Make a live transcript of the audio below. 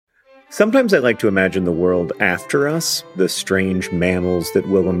Sometimes I like to imagine the world after us, the strange mammals that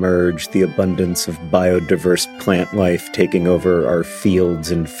will emerge, the abundance of biodiverse plant life taking over our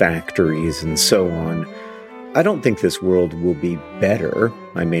fields and factories, and so on. I don't think this world will be better.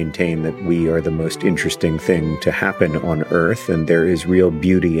 I maintain that we are the most interesting thing to happen on Earth, and there is real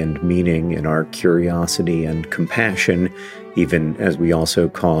beauty and meaning in our curiosity and compassion, even as we also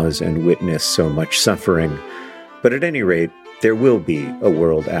cause and witness so much suffering. But at any rate, there will be a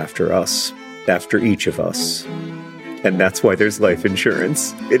world after us, after each of us. And that's why there's life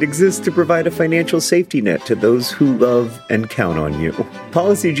insurance. It exists to provide a financial safety net to those who love and count on you.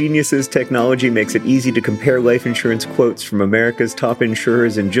 Policy Genius's technology makes it easy to compare life insurance quotes from America's top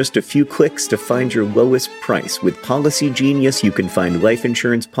insurers in just a few clicks to find your lowest price. With Policy Genius, you can find life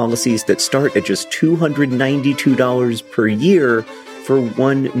insurance policies that start at just $292 per year for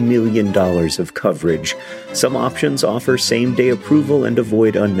 $1 million of coverage. Some options offer same-day approval and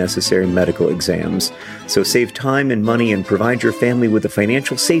avoid unnecessary medical exams. So save time and money and provide your family with a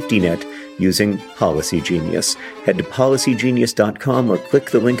financial safety net using Policy Genius. Head to PolicyGenius.com or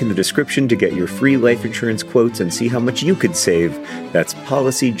click the link in the description to get your free life insurance quotes and see how much you could save. That's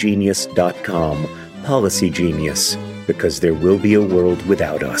PolicyGenius.com. Policy Genius, because there will be a world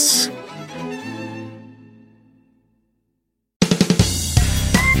without us.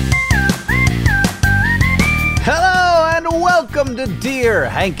 Welcome to Dear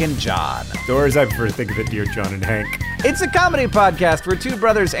Hank and John. Or as I prefer to think of it, Dear John and Hank. It's a comedy podcast where two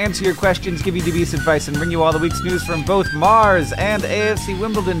brothers answer your questions, give you dubious advice, and bring you all the week's news from both Mars and AFC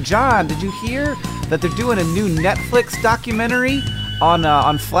Wimbledon. John, did you hear that they're doing a new Netflix documentary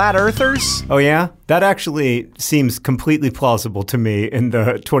on flat earthers? Oh, yeah? That actually seems completely plausible to me in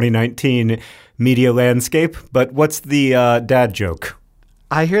the 2019 media landscape. But what's the dad joke?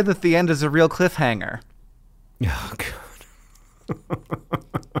 I hear that the end is a real cliffhanger. Oh, God.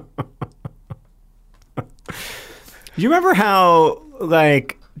 You remember how,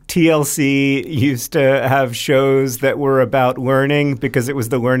 like, TLC used to have shows that were about learning because it was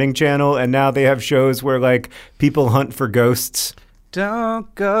the Learning Channel, and now they have shows where, like, people hunt for ghosts?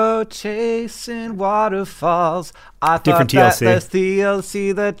 Don't go chasing waterfalls. I Different thought TLC. That's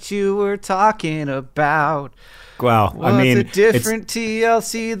TLC that you were talking about. Wow, Was a different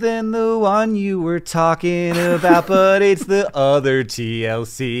TLC than the one you were talking about, but it's the other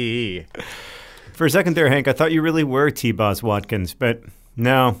TLC. For a second there, Hank, I thought you really were T-Boz Watkins, but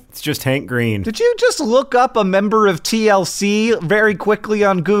no, it's just Hank Green. Did you just look up a member of TLC very quickly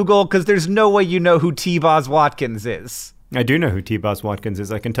on Google? Because there's no way you know who T-Boz Watkins is. I do know who T-Boz Watkins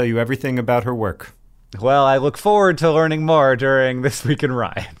is. I can tell you everything about her work. Well, I look forward to learning more during This Week in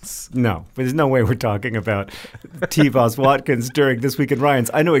Ryan's. No, there's no way we're talking about T-Boz Watkins during This Week in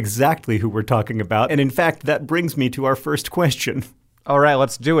Ryan's. I know exactly who we're talking about. And in fact, that brings me to our first question. All right,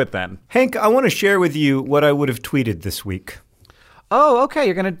 let's do it then. Hank, I want to share with you what I would have tweeted this week. Oh, okay.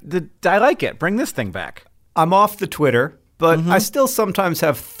 You're going to... I like it. Bring this thing back. I'm off the Twitter, but I still sometimes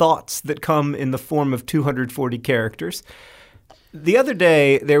have thoughts that come in the form of 240 characters. The other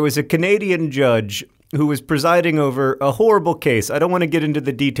day, there was a Canadian judge who was presiding over a horrible case. I don't want to get into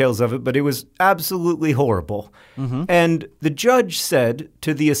the details of it, but it was absolutely horrible. And the judge said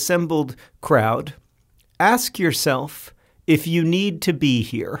to the assembled crowd, "Ask yourself if you need to be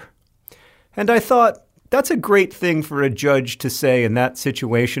here." And I thought, that's a great thing for a judge to say in that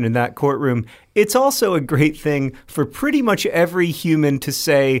situation, in that courtroom. It's also a great thing for pretty much every human to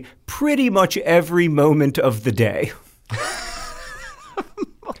say pretty much every moment of the day.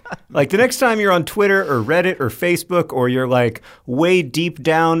 Like the next time you're on Twitter or Reddit or Facebook, or you're like way deep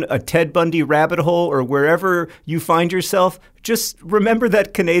down a Ted Bundy rabbit hole, or wherever you find yourself, just remember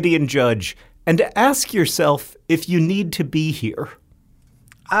that Canadian judge and ask yourself if you need to be here.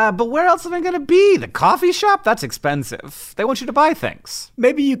 But where else am I going to be? The coffee shop? That's expensive. They want you to buy things.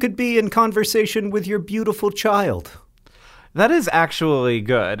 Maybe you could be in conversation with your beautiful child. That is actually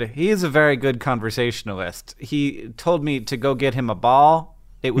good. He is a very good conversationalist. He told me to go get him a ball.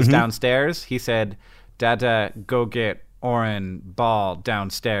 It was downstairs. He said, "Dada, go get Oren ball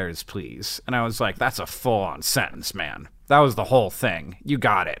downstairs, please." And I was like, that's a full-on sentence, man. That was the whole thing. You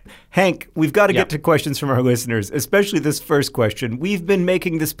got it. Hank, we've got to get to questions from our listeners, especially this first question. We've been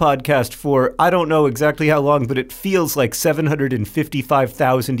making this podcast for, I don't know exactly how long, but it feels like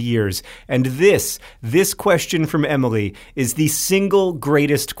 755,000 years. And this question from Emily is the single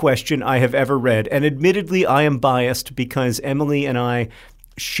greatest question I have ever read. And admittedly, I am biased because Emily and I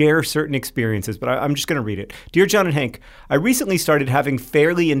share certain experiences, but I'm just going to read it. Dear John and Hank, I recently started having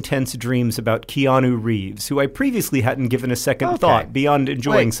fairly intense dreams about Keanu Reeves, who I previously hadn't given a second thought beyond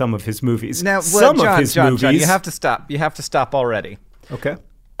enjoying some of his movies. Now, some John, of his movies. John, you have to stop. You have to stop already. Okay.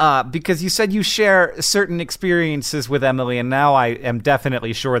 because you said you share certain experiences with Emily, and now I am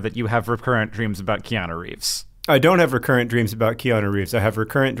definitely sure that you have recurrent dreams about Keanu Reeves. I don't have recurrent dreams about Keanu Reeves. I have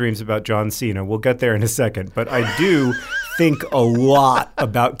recurrent dreams about John Cena. We'll get there in a second. But I do think a lot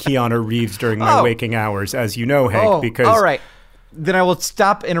about Keanu Reeves during my waking hours, as you know, Hank. Because all right. Then I will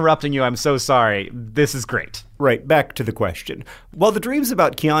stop interrupting you. I'm so sorry. This is great. Right, back to the question. While the dreams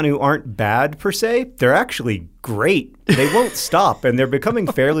about Keanu aren't bad per se, they're actually great. They won't stop, and they're becoming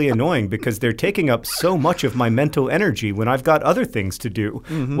fairly annoying because they're taking up so much of my mental energy when I've got other things to do.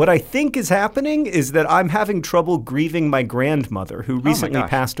 Mm-hmm. What I think is happening is that I'm having trouble grieving my grandmother, who recently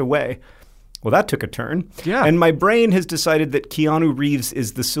passed away. Well, that took a turn. Yeah. And my brain has decided that Keanu Reeves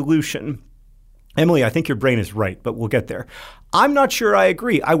is the solution. Emily, I think your brain is right, but we'll get there. I'm not sure I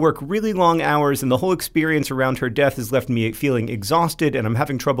agree. I work really long hours, and the whole experience around her death has left me feeling exhausted, and I'm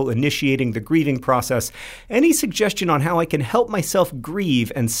having trouble initiating the grieving process. Any suggestion on how I can help myself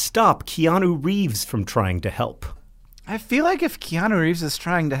grieve and stop Keanu Reeves from trying to help? I feel like if Keanu Reeves is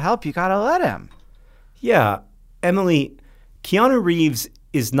trying to help, you gotta let him. Yeah. Emily, Keanu Reeves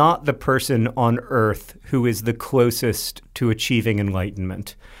is not the person on Earth who is the closest to achieving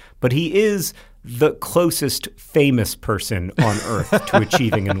enlightenment, but he is the closest famous person on Earth to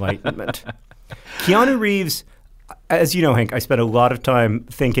achieving enlightenment. Keanu Reeves, as you know, Hank, I spent a lot of time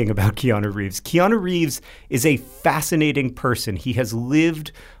thinking about Keanu Reeves. Keanu Reeves is a fascinating person. He has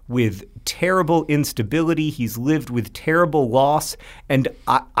lived with terrible instability. He's lived with terrible loss. And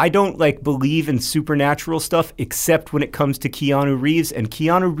I don't believe in supernatural stuff except when it comes to Keanu Reeves. And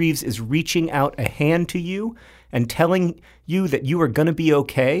Keanu Reeves is reaching out a hand to you and telling you that you are going to be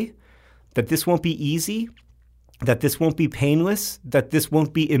okay, that this won't be easy, that this won't be painless, that this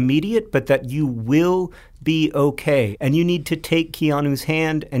won't be immediate, but that you will be okay. And you need to take Keanu's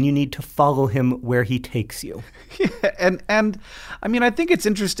hand, and you need to follow him where he takes you. Yeah, and I mean, I think it's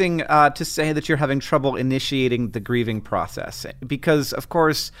interesting to say that you're having trouble initiating the grieving process because, of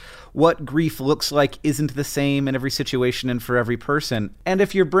course, what grief looks like isn't the same in every situation and for every person. And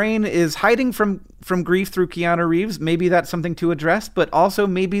if your brain is hiding from grief through Keanu Reeves, maybe that's something to address, but also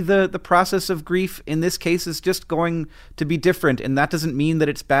maybe the process of grief in this case is just going to be different, and that doesn't mean that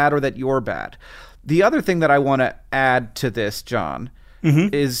it's bad or that you're bad. The other thing that I want to add to this, John,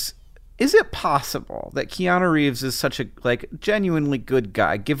 is it possible that Keanu Reeves is such a genuinely good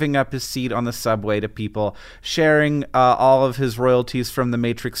guy, giving up his seat on the subway to people, sharing all of his royalties from The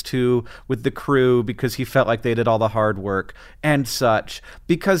Matrix 2 with the crew because he felt like they did all the hard work and such,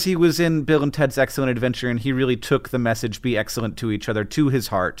 because he was in Bill and Ted's Excellent Adventure and he really took the message, be excellent to each other, to his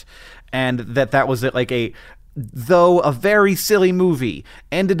heart, and that was though a very silly movie,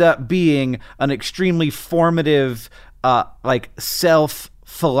 ended up being an extremely formative,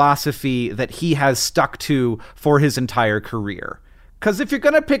 self-philosophy that he has stuck to for his entire career. Because if you're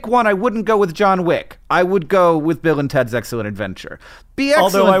going to pick one, I wouldn't go with John Wick. I would go with Bill and Ted's Excellent Adventure. Be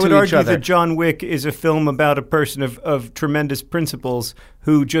excellent to each other. Although I would argue that John Wick is a film about a person of tremendous principles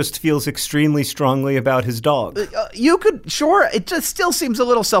who just feels extremely strongly about his dog. You could, sure, it just still seems a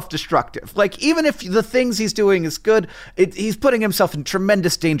little self-destructive. Even if the things he's doing is good, he's putting himself in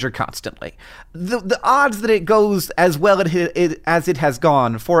tremendous danger constantly. The odds that it goes as well as it has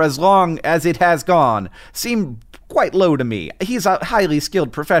gone for as long as it has gone seem quite low to me. He's a highly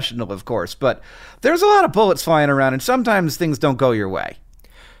skilled professional, of course, but there's a lot of bullets flying around, and sometimes things don't go your way.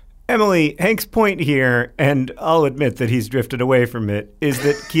 Emily, Hank's point here, and I'll admit that he's drifted away from it, is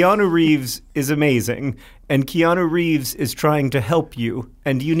that Keanu Reeves is amazing, and Keanu Reeves is trying to help you,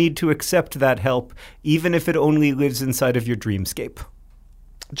 and you need to accept that help, even if it only lives inside of your dreamscape.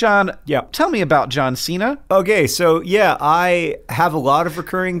 John, tell me about John Cena. Okay, so I have a lot of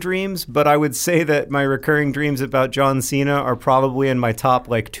recurring dreams, but I would say that my recurring dreams about John Cena are probably in my top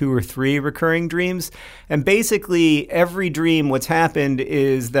 2 or 3 recurring dreams. And basically, every dream, what's happened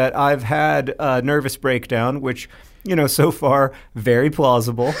is that I've had a nervous breakdown, which, so far, very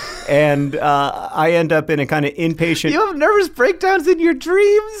plausible. And I end up in a kind of inpatient... You have nervous breakdowns in your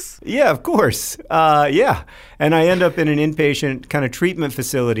dreams? Yeah, of course. And I end up in an inpatient kind of treatment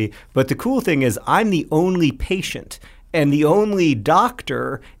facility. But the cool thing is I'm the only patient. And the only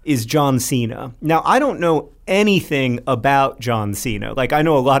doctor is John Cena. Now, I don't know anything about John Cena. I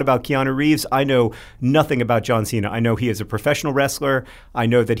know a lot about Keanu Reeves. I know nothing about John Cena. I know he is a professional wrestler. I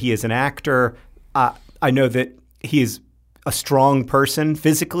know that he is an actor. I know that he is a strong person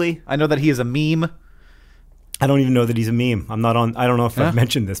physically. I know that he is a meme. I don't even know that he's a meme. I don't know if I've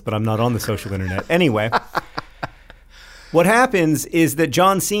mentioned this, but I'm not on the social internet. Anyway. What happens is that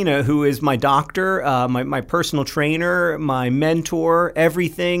John Cena, who is my doctor, my personal trainer, my mentor,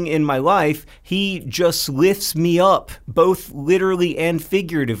 everything in my life, he just lifts me up, both literally and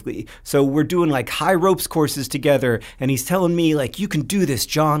figuratively. So we're doing like high ropes courses together, and he's telling me like, you can do this,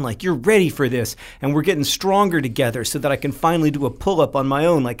 John, like you're ready for this. And we're getting stronger together so that I can finally do a pull-up on my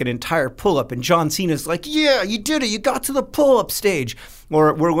own, like an entire pull-up. And John Cena's like, yeah, you did it. You got to the pull-up stage.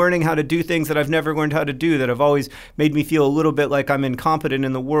 Or we're learning how to do things that I've never learned how to do that have always made me feel a little bit like I'm incompetent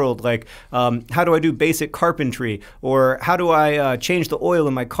in the world. Like, how do I do basic carpentry? Or how do I change the oil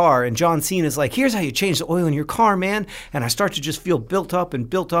in my car? And John Cena's like, here's how you change the oil in your car, man. And I start to just feel built up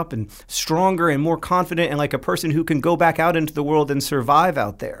and stronger and more confident and like a person who can go back out into the world and survive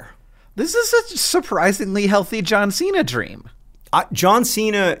out there. This is a surprisingly healthy John Cena dream. John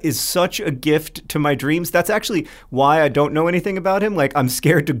Cena is such a gift to my dreams. That's actually why I don't know anything about him. Like, I'm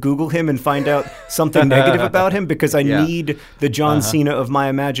scared to Google him and find out something negative about him because I need the John Cena of my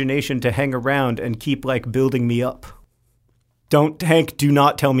imagination to hang around and keep, like, building me up. Hank, do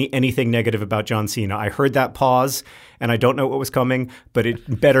not tell me anything negative about John Cena. I heard that pause, and I don't know what was coming, but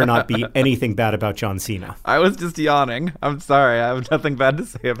it better not be anything bad about John Cena. I was just yawning. I'm sorry. I have nothing bad to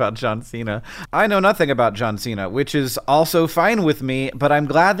say about John Cena. I know nothing about John Cena, which is also fine with me, but I'm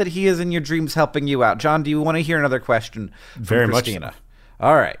glad that he is in your dreams helping you out. John, do you want to hear another question from Very Christina? much so.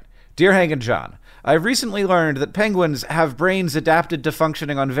 All right. Dear Hank and John, I've recently learned that penguins have brains adapted to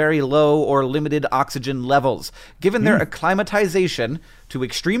functioning on very low or limited oxygen levels. Given their acclimatization to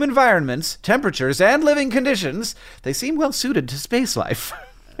extreme environments, temperatures, and living conditions, they seem well suited to space life.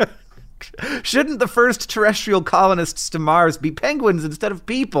 Shouldn't the first terrestrial colonists to Mars be penguins instead of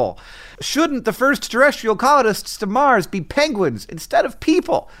people? Shouldn't the first terrestrial colonists to Mars be penguins instead of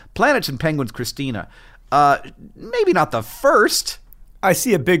people? Planets and penguins, Christina. Maybe not the first. I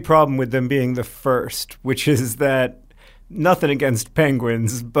see a big problem with them being the first, which is that nothing against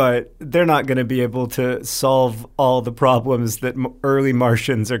penguins, but they're not going to be able to solve all the problems that early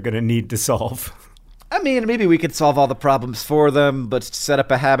Martians are going to need to solve. I mean, maybe we could solve all the problems for them, but set up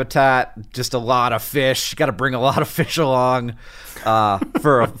a habitat, just a lot of fish. Got to bring a lot of fish along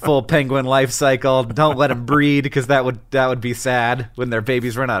for a full penguin life cycle. Don't let them breed because that would be sad when their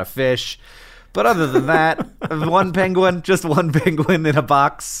babies run out of fish. But other than that, just one penguin in a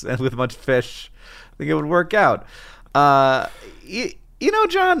box and with a bunch of fish, I think it would work out. You know,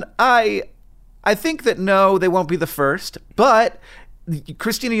 John, I think that no, they won't be the first. But,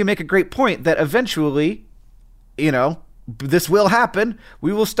 Christina, you make a great point that eventually, you know, this will happen.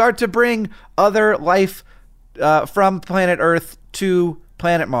 We will start to bring other life from planet Earth to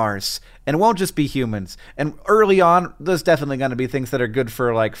planet Mars. And it won't just be humans. And early on, there's definitely going to be things that are good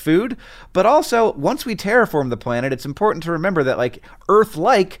for, like, food. But also, once we terraform the planet, it's important to remember that, like,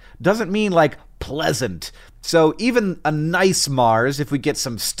 Earth-like doesn't mean, like, pleasant. So even a nice Mars, if we get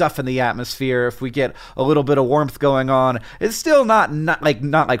some stuff in the atmosphere, if we get a little bit of warmth going on, it's still not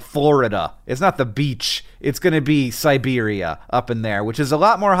like Florida. It's not the beach. It's going to be Siberia up in there, which is a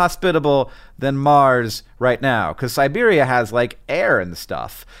lot more hospitable than Mars right now, because Siberia has, like, air and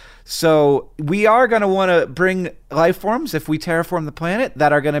stuff. So we are going to want to bring life forms, if we terraform the planet,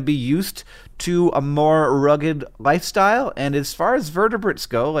 that are going to be used to a more rugged lifestyle. And as far as vertebrates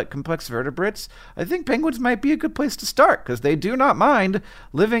go, like complex vertebrates, I think penguins might be a good place to start because they do not mind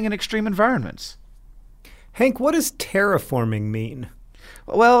living in extreme environments. Hank, what does terraforming mean?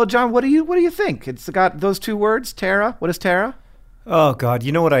 Well, John, what do you think? It's got those two words, terra. What is terra? Oh, God.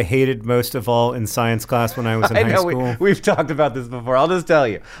 You know what I hated most of all in science class when I was in high school? We've talked about this before. I'll just tell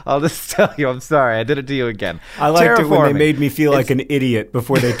you. I'm sorry. I did it to you again. I liked it when they made me feel like an idiot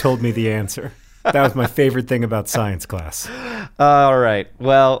before they told me the answer. That was my favorite thing about science class. All right.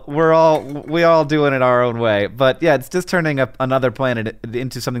 Well, we all doing it our own way. But yeah, it's just turning up another planet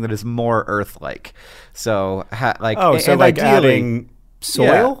into something that is more Earth-like. So, ideally, adding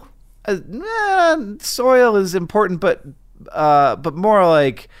soil? Yeah. Soil is important, but more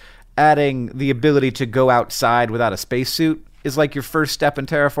like adding the ability to go outside without a spacesuit is like your first step in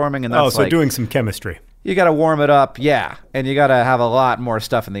terraforming. And that's doing some chemistry. You got to warm it up, yeah, and you got to have a lot more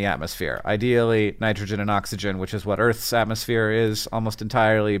stuff in the atmosphere. Ideally, nitrogen and oxygen, which is what Earth's atmosphere is almost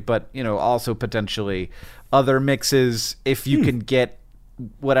entirely, but, you know, also potentially other mixes if you can get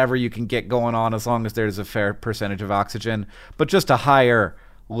whatever you can get going on, as long as there's a fair percentage of oxygen, but just a higher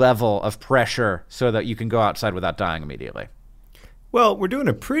level of pressure so that you can go outside without dying immediately. Well, we're doing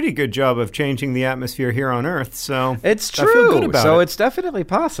a pretty good job of changing the atmosphere here on Earth, so it's true. I feel good about it. It's definitely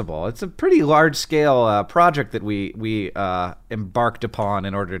possible. It's a pretty large-scale project that we embarked upon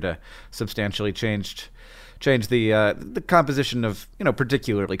in order to substantially change the composition of, you know,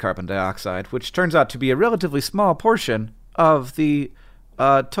 particularly carbon dioxide, which turns out to be a relatively small portion of the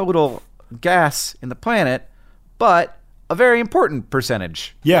total gas in the planet, but a very important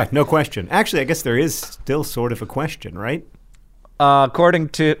percentage. Yeah, no question. Actually, I guess there is still sort of a question, right? According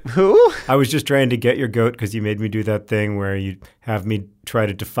to who? I was just trying to get your goat because you made me do that thing where you have me try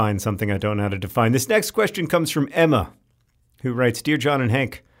to define something I don't know how to define. This next question comes from Emma, who writes, Dear John and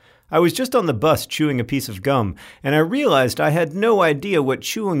Hank, I was just on the bus chewing a piece of gum, and I realized I had no idea what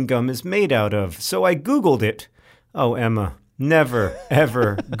chewing gum is made out of, so I Googled it. Oh, Emma, never,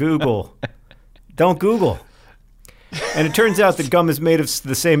 ever Google. Don't Google. And it turns out that gum is made of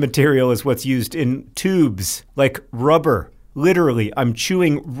the same material as what's used in tubes, like rubber. Literally, I'm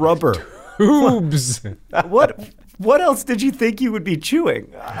chewing rubber. Tubes. What else did you think you would be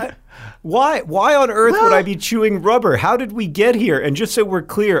chewing? Why on earth would I be chewing rubber? How did we get here? And just so we're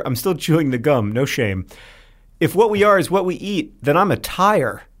clear, I'm still chewing the gum. No shame. If what we are is what we eat, then I'm a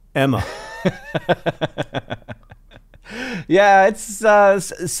tire, Emma. Yeah, it's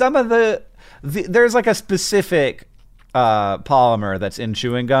some of there's like a specific polymer that's in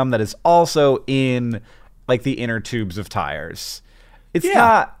chewing gum that is also in like the inner tubes of tires. It's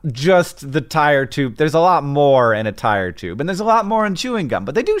not just the tire tube. There's a lot more in a tire tube, and there's a lot more in chewing gum,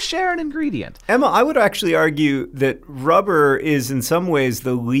 but they do share an ingredient. Emma, I would actually argue that rubber is in some ways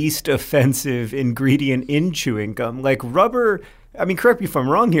the least offensive ingredient in chewing gum. Like rubber, I mean, correct me if I'm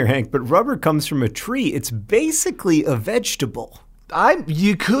wrong here, Hank, but rubber comes from a tree. It's basically a vegetable.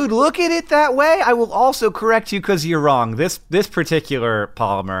 You could look at it that way. I will also correct you because you're wrong. This particular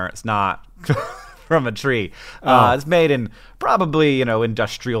polymer is not from a tree. It's made in probably,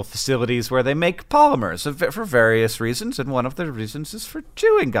 industrial facilities where they make polymers for various reasons, and one of the reasons is for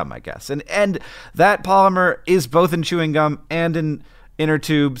chewing gum, I guess. And that polymer is both in chewing gum and in inner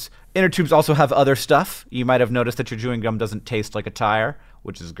tubes. Inner tubes also have other stuff. You might have noticed that your chewing gum doesn't taste like a tire,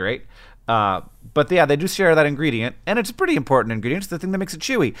 which is great. But yeah, they do share that ingredient, and it's a pretty important ingredient. It's the thing that makes it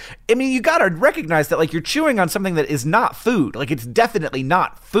chewy. I mean, you gotta recognize that, like, you're chewing on something that is not food. Like, it's definitely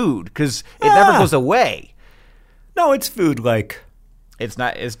not food, because it never goes away. No, it's food, like. It's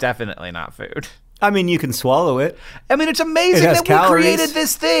definitely not food. I mean, you can swallow it. I mean, it's amazing that we created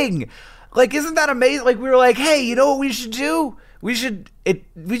this thing. Like, isn't that amazing? Like, we were like, hey, you know what we should do? We should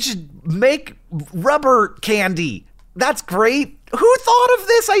make rubber candy. That's great. Who thought of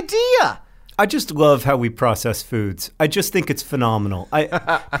this idea? I just love how we process foods. I just think it's phenomenal.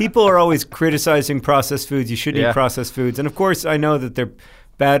 People are always criticizing processed foods. You shouldn't eat processed foods. And of course, I know that they're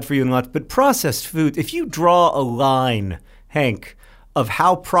bad for you and lots, but processed food, if you draw a line, Hank, of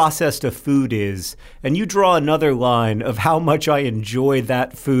how processed a food is, and you draw another line of how much I enjoy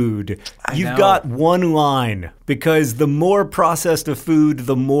that food, you've got one line, because the more processed a food,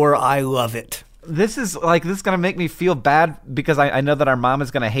 the more I love it. This is going to make me feel bad because I know that our mom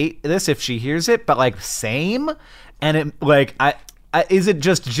is going to hate this if she hears it, but like same. And it is it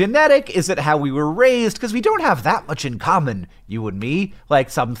just genetic? Is it how we were raised? Because we don't have that much in common, you and me,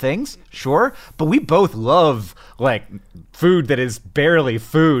 like some things, sure. But we both love like food that is barely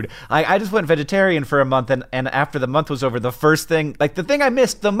food. I just went vegetarian for a month, and after the month was over, the first thing, like the thing I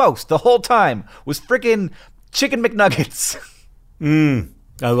missed the most the whole time was freaking chicken McNuggets.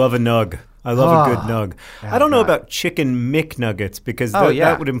 I love a nug. I love a good nug. I don't know about chicken McNuggets because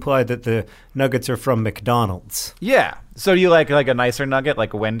that would imply that the nuggets are from McDonald's. Yeah. So you like a nicer nugget,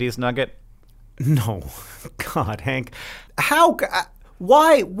 like a Wendy's nugget? No. God, Hank.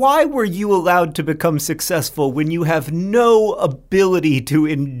 Why were you allowed to become successful when you have no ability to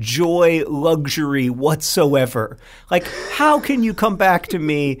enjoy luxury whatsoever? Like, how can you come back to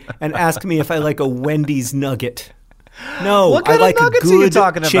me and ask me if I like a Wendy's nugget? No, I like a good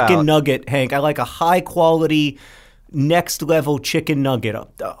chicken nugget, Hank. I like a high-quality, next-level chicken nugget,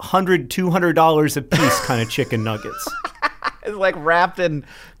 $100, $200 a piece kind of chicken nuggets. It's like wrapped in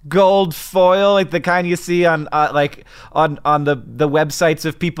gold foil, like the kind you see on on the websites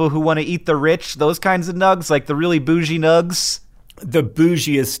of people who want to eat the rich. Those kinds of nugs, like the really bougie nugs. The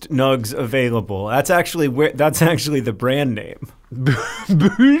bougiest nugs available. That's actually the brand name.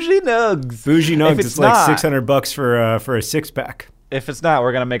 Bougie nugs. Bougie nugs. It's like $600 for a six pack. If it's not,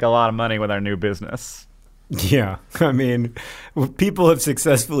 we're gonna make a lot of money with our new business. Yeah, I mean, people have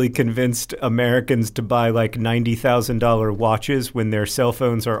successfully convinced Americans to buy like $90,000 watches when their cell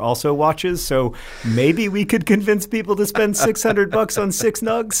phones are also watches. So maybe we could convince people to spend $600 on 6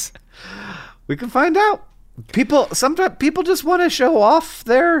 nugs. We can find out. Sometimes people just want to show off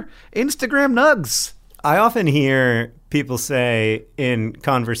their Instagram nugs. I often hear people say in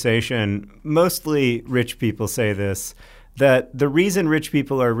conversation, mostly rich people say this, that the reason rich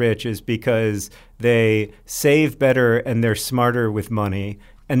people are rich is because they save better and they're smarter with money.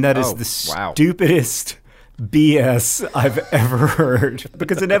 And that is the stupidest BS I've ever heard.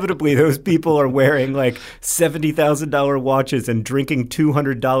 Because inevitably those people are wearing like $70,000 watches and drinking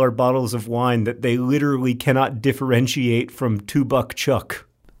 $200 bottles of wine that they literally cannot differentiate from $2 Chuck.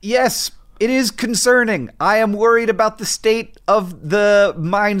 Yes, it is concerning. I am worried about the state of the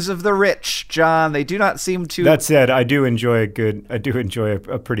minds of the rich, John. They do not seem to... That said, I do enjoy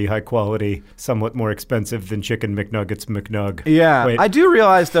a pretty high quality, somewhat more expensive than Chicken McNuggets McNug. Yeah. Wait. I do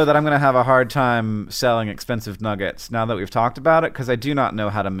realize, though, that I'm going to have a hard time selling expensive nuggets now that we've talked about it, because I do not know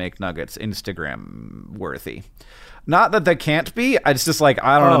how to make nuggets Instagram worthy. Not that they can't be. It's just like,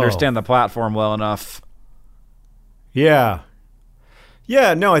 I don't understand the platform well enough. Yeah.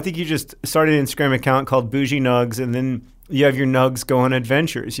 Yeah, no, I think you just started an Instagram account called Bougie Nugs, and then you have your nugs go on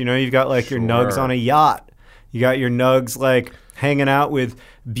adventures. You know, you've got like your nugs on a yacht. You got your nugs like hanging out with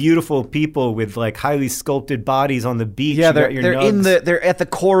beautiful people with like highly sculpted bodies on the beach. Yeah, you they're at the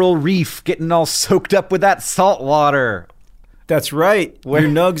coral reef, getting all soaked up with that salt water. That's right. Your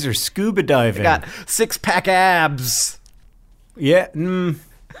nugs are scuba diving. They got 6-pack abs. Yeah. No?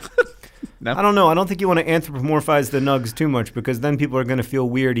 I don't know. I don't think you want to anthropomorphize the nugs too much because then people are going to feel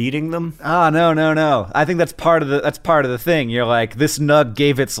weird eating them. No. I think that's part of the thing. You're like, this nug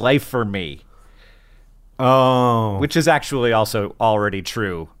gave its life for me. Oh. Which is actually also already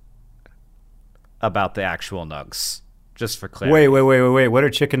true about the actual nugs. Just for clarity. Wait. What are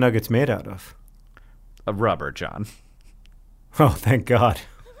chicken nuggets made out of? A rubber, John. Oh, thank God.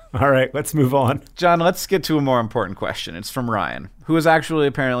 All right, let's move on. John, let's get to a more important question. It's from Ryan, who is actually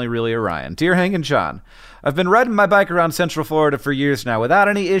apparently really a Ryan. Dear Hank and John, I've been riding my bike around Central Florida for years now without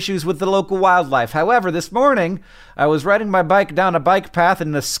any issues with the local wildlife. However, this morning, I was riding my bike down a bike path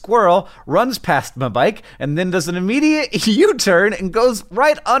and a squirrel runs past my bike and then does an immediate U-turn and goes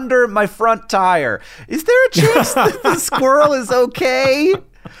right under my front tire. Is there a chance that the squirrel is okay?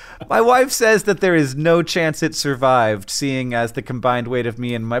 My wife says that there is no chance it survived, seeing as the combined weight of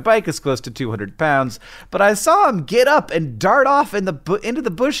me and my bike is close to 200 pounds, but I saw him get up and dart off into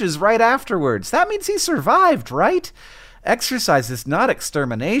the bushes right afterwards. That means he survived, right? Exercise is not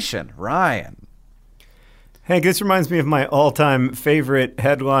extermination. Ryan. Hank, this reminds me of my all-time favorite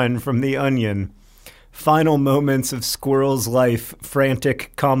headline from The Onion. Final moments of squirrel's life,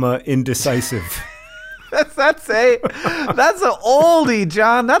 frantic, indecisive. That's an oldie,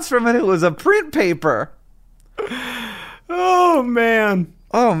 John. That's from when it was a print paper. Oh man.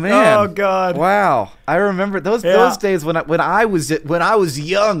 Oh God. Wow. I remember those days when I was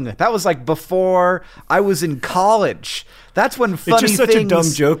young. That was like before I was in college. That's when funny things. It's just such a dumb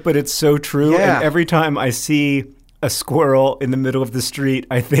joke, but it's so true. Yeah. And every time I see a squirrel in the middle of the street,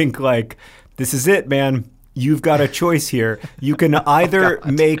 I think like, this is it, man. You've got a choice here. You can either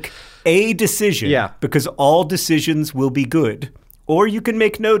make a decision, because all decisions will be good, or you can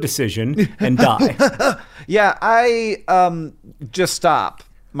make no decision and die. Yeah, I just stop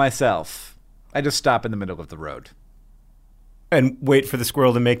myself. I just stop in the middle of the road. And wait for the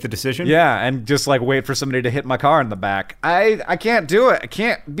squirrel to make the decision? Yeah, and just like wait for somebody to hit my car in the back. I can't do it. I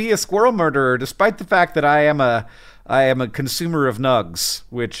can't be a squirrel murderer, despite the fact that I am a consumer of nugs,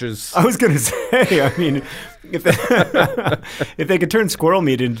 which is... I was going to say, I mean, if they could turn squirrel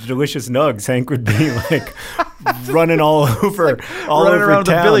meat into delicious nugs, Hank would be like running all over around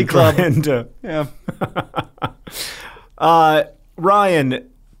town. The Billy Club. Yeah. Ryan,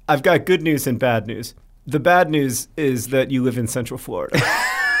 I've got good news and bad news. The bad news is that you live in Central Florida.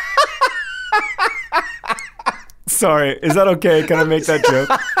 Sorry, is that okay? Can I make that joke?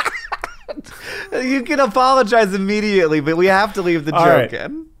 You can apologize immediately, but we have to leave the joke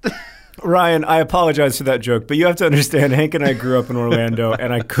in. Ryan, I apologize for that joke, but you have to understand, Hank and I grew up in Orlando,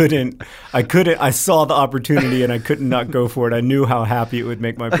 and I saw the opportunity, and I couldn't not go for it. I knew how happy it would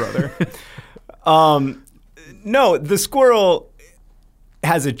make my brother. No, the squirrel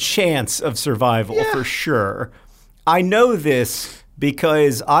has a chance of survival for sure. I know this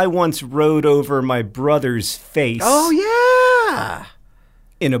because I once rode over my brother's face. Oh, yeah.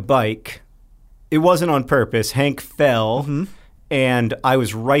 In a bike. It wasn't on purpose. Hank fell, and I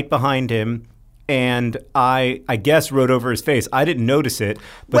was right behind him, and I guess rode over his face. I didn't notice it,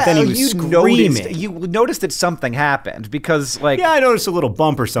 but then he was screaming. You noticed that something happened because, like... Yeah, I noticed a little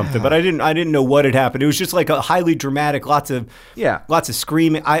bump or something, but I didn't know what had happened. It was just like a highly dramatic, lots of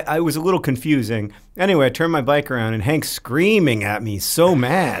screaming. I was a little confusing. Anyway, I turned my bike around, and Hank's screaming at me, so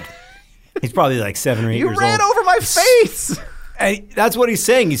mad. He's probably like 7 or 8 years old. You ran over my face! That's what he's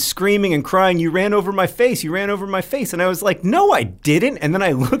saying. He's screaming and crying, "You ran over my face. You ran over my face." And I was like, "No, I didn't." And then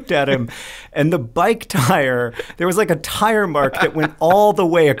I looked at him, and the bike tire, there was like a tire mark that went all the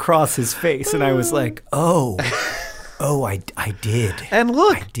way across his face. And I was like, oh, Oh, I did. And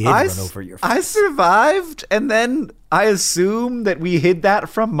look, I did run over your face. I survived, and then I assume that we hid that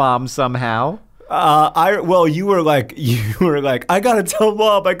from Mom somehow. You were like, I gotta tell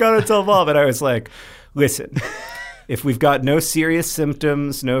Mom, and I was like, listen. If we've got no serious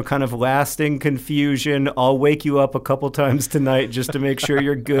symptoms, no kind of lasting confusion, I'll wake you up a couple times tonight just to make sure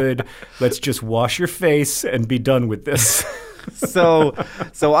you're good. Let's just wash your face and be done with this. So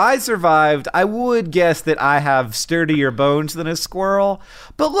I survived. I would guess that I have sturdier bones than a squirrel.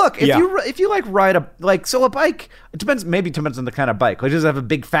 But look, if you like ride a bike, it depends on the kind of bike. Like, does it have a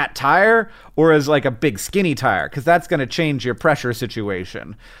big fat tire or is like a big skinny tire? Because that's going to change your pressure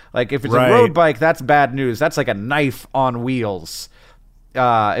situation. Like if it's a road bike, that's bad news. That's like a knife on wheels.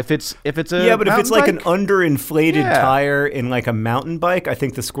 If it's a but if it's bike, like an underinflated tire in like a mountain bike, I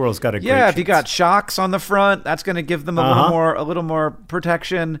think the squirrel's got a great chance. If you got shocks on the front, that's going to give them a little more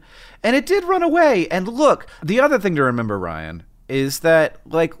protection. And it did run away. And look, the other thing to remember, Ryan, is that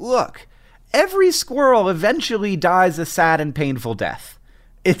every squirrel eventually dies a sad and painful death.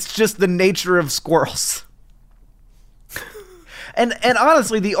 It's just the nature of squirrels. And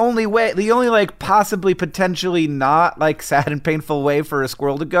honestly, the only like possibly potentially not like sad and painful way for a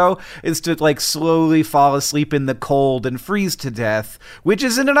squirrel to go is to like slowly fall asleep in the cold and freeze to death, which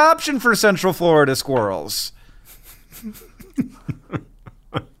isn't an option for Central Florida squirrels.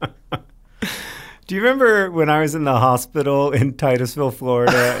 Do you remember when I was in the hospital in Titusville,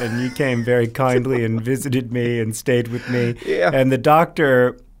 Florida, and you came very kindly and visited me and stayed with me? Yeah. And the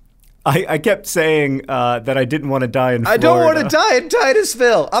doctor... I kept saying that I didn't want to die in Florida. I don't want to die in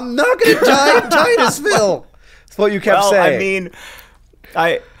Titusville. I'm not going to die in Titusville. That's what you kept saying. I mean,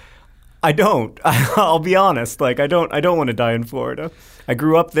 I don't. I'll be honest. Like, I don't want to die in Florida. I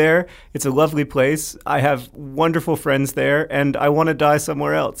grew up there. It's a lovely place. I have wonderful friends there, and I want to die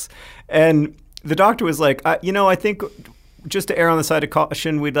somewhere else. And the doctor was like, I think... just to err on the side of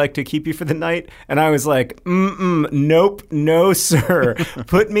caution, we'd like to keep you for the night. And I was like, nope, no, sir.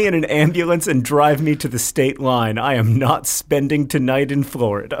 Put me in an ambulance and drive me to the state line. I am not spending tonight in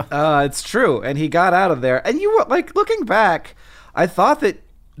Florida. It's true. And he got out of there. And you were like, looking back, I thought that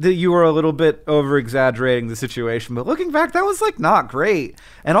you were a little bit over-exaggerating the situation. But looking back, that was like not great.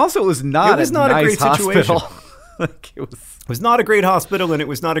 And also it was not a nice great hospital. It was not a great hospital, and it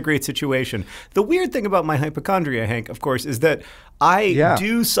was not a great situation. The weird thing about my hypochondria, Hank, of course, is that I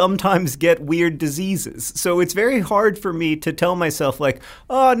do sometimes get weird diseases. So it's very hard for me to tell myself, like,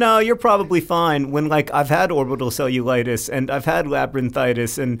 oh, no, you're probably fine, when, like, I've had orbital cellulitis, and I've had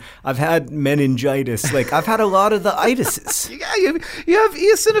labyrinthitis, and I've had meningitis. Like, I've had a lot of the itises. Yeah, you have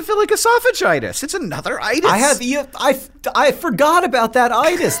eosinophilic esophagitis. It's another itis. I forgot about that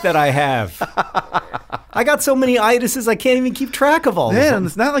itis that I have. I got so many itises, I can't even keep track of all of them.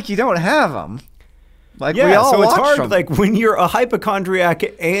 It's not like you don't have them. Like, yeah, we all so it's watch hard. them. Like, when you're a hypochondriac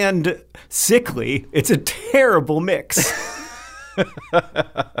and sickly, it's a terrible mix.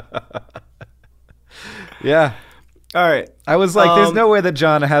 Yeah. All right. I was like, there's no way that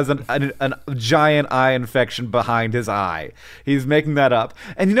John has a giant eye infection behind his eye. He's making that up.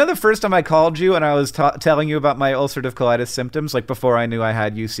 And you know, the first time I called you and I was telling you about my ulcerative colitis symptoms, like before I knew I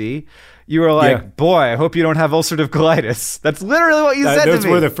had UC, you were like, boy, I hope you don't have ulcerative colitis. That's literally what you said to me. Those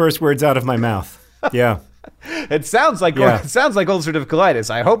were the first words out of my mouth. Yeah. It sounds like ulcerative colitis.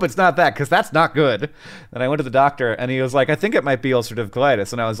 I hope it's not that, because that's not good. And I went to the doctor and he was like, I think it might be ulcerative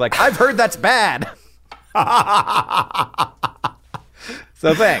colitis. And I was like, I've heard that's bad.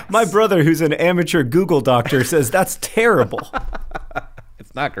 So thanks. My brother, who's an amateur Google doctor, says that's terrible.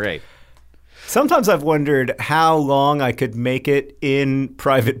 It's not great. Sometimes I've wondered how long I could make it in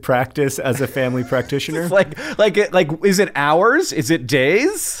private practice as a family practitioner. like, is it hours? Is it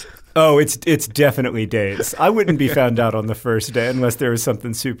days? Oh, it's definitely days. I wouldn't be found out on the first day unless there was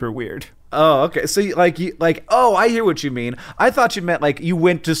something super weird. Oh, okay. So I hear what you mean. I thought you meant like you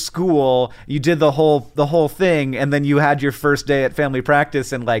went to school, you did the whole thing, and then you had your first day at family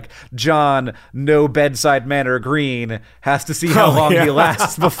practice, and like John, no bedside manner green, has to see how long he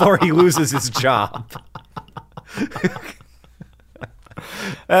lasts before he loses his job.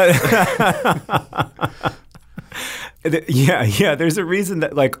 Yeah. There's a reason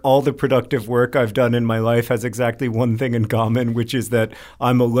that like all the productive work I've done in my life has exactly one thing in common, which is that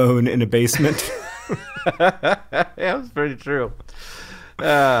I'm alone in a basement. Yeah, that's pretty true.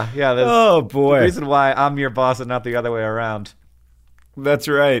 Oh boy. The reason why I'm your boss and not the other way around. That's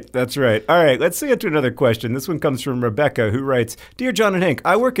right. All right, let's get to another question. This one comes from Rebecca, who writes, Dear John and Hank,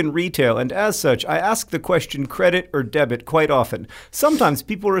 I work in retail, and as such, I ask the question credit or debit quite often. Sometimes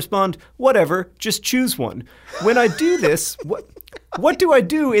people respond, whatever, just choose one. When I do this, What do I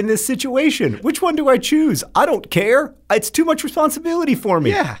do in this situation? Which one do I choose? I don't care. It's too much responsibility for me.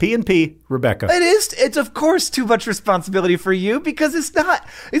 Yeah. P&P, Rebecca. It is. It's of course too much responsibility for you because it's not.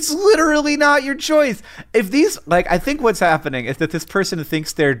 It's literally not your choice. If these, I think what's happening is that this person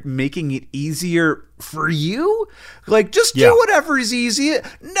thinks they're making it easier for you. Just do whatever is easy.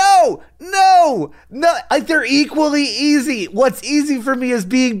 No. They're equally easy. What's easy for me is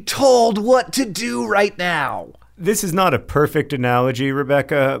being told what to do right now. This is not a perfect analogy,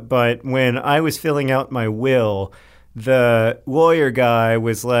 Rebecca, but when I was filling out my will, the lawyer guy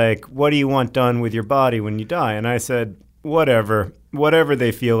was like, what do you want done with your body when you die? And I said, whatever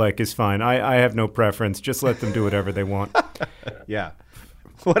they feel like is fine. I have no preference. Just let them do whatever they want. Yeah.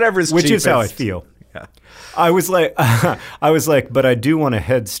 Whatever's Which cheapest. is how I feel. Yeah. I was like, but I do want a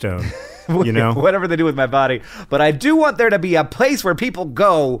headstone, you know? Whatever they do with my body. But I do want there to be a place where people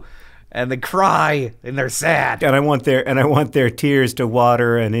go and they cry and they're sad. And I want their tears to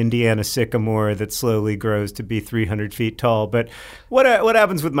water an Indiana sycamore that slowly grows to be 300 feet tall. But what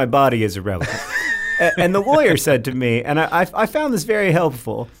happens with my body is irrelevant. And the lawyer said to me, and I found this very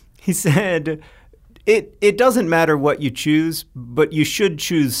helpful. He said, it doesn't matter what you choose, but you should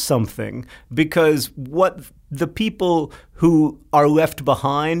choose something, because what the people who are left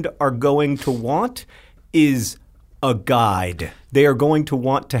behind are going to want is a guide. They are going to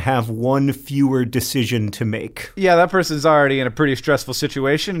want to have one fewer decision to make. Yeah, that person's already in a pretty stressful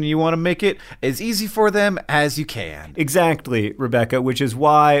situation, and you want to make it as easy for them as you can. Exactly, Rebecca, which is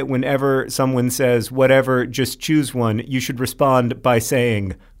why whenever someone says, whatever, just choose one, you should respond by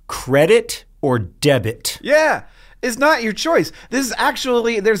saying, credit or debit. Yeah. Is not your choice. This is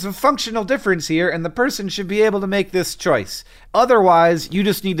actually, there's a functional difference here, and the person should be able to make this choice. Otherwise, you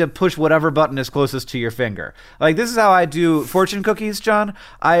just need to push whatever button is closest to your finger. This is how I do fortune cookies, John.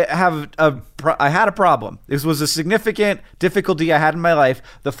 I had a problem. This was a significant difficulty I had in my life.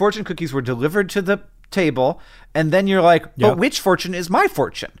 The fortune cookies were delivered to the table, and then you're like, but which fortune is my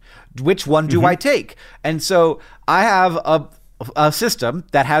fortune? Which one do I take? And so I have a system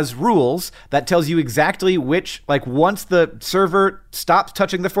that has rules that tells you exactly which, once the server stops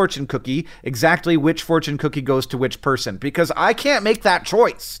touching the fortune cookie, exactly which fortune cookie goes to which person, because I can't make that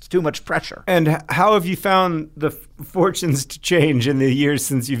choice. It's too much pressure. And how have you found the fortunes to change in the years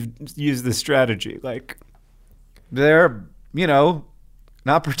since you've used this strategy? They're,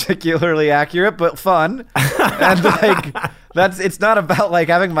 not particularly accurate, but fun. And it's not about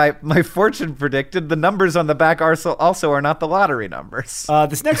having my fortune predicted. The numbers on the back also are not the lottery numbers.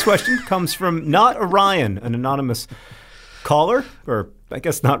 This next question comes from Not Orion, an anonymous caller, or I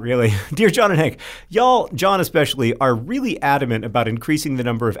guess not really. Dear John and Hank, y'all, John especially, are really adamant about increasing the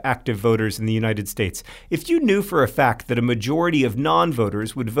number of active voters in the United States. If you knew for a fact that a majority of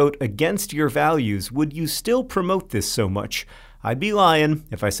non-voters would vote against your values, would you still promote this so much? I'd be lying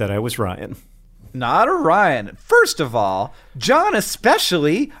if I said I was Ryan. Not Orion. First of all, John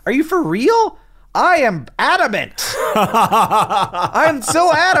especially, are you for real? I am adamant. I am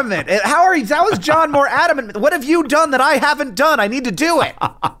so adamant. How is John more adamant? What have you done that I haven't done? I need to do it.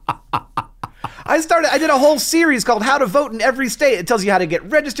 I did a whole series called How to Vote in Every State. It tells you how to get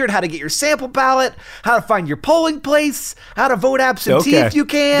registered, how to get your sample ballot, how to find your polling place, how to vote absentee if you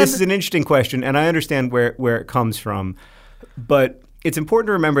can. This is an interesting question, and I understand where it comes from. But it's important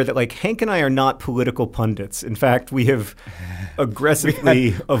to remember that, Hank and I are not political pundits. In fact, we have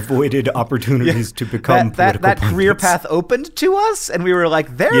aggressively avoided opportunities to become political that pundits. career path opened to us, and we were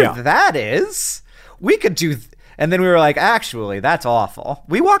like, that is. We could do... And then we were like, actually, that's awful.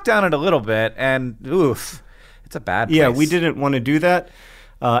 We walked down it a little bit, and oof, it's a bad place. Yeah, we didn't want to do that,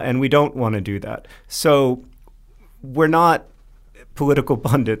 and we don't want to do that. So we're not political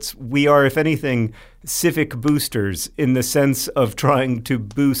pundits. We are, if anything, civic boosters in the sense of trying to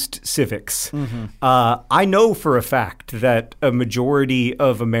boost civics. Mm-hmm. I know for a fact that a majority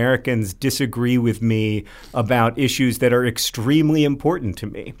of Americans disagree with me about issues that are extremely important to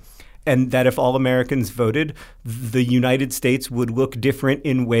me. And that if all Americans voted, the United States would look different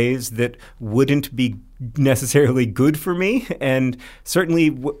in ways that wouldn't be necessarily good for me, and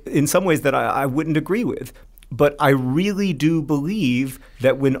certainly in some ways that I wouldn't agree with. But I really do believe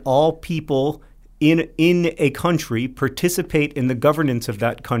that when all people in a country participate in the governance of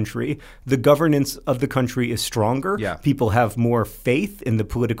that country, the governance of the country is stronger. Yeah. People have more faith in the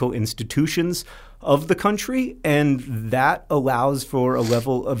political institutions of the country, and that allows for a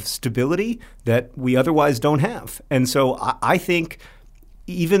level of stability that we otherwise don't have. And so I think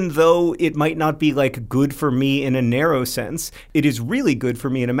even though it might not be good for me in a narrow sense, it is really good for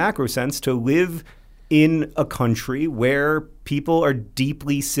me in a macro sense to live in a country where people are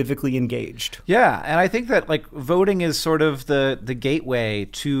deeply civically engaged. Yeah, and I think that like voting is sort of the gateway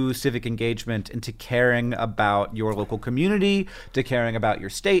to civic engagement, into caring about your local community, to caring about your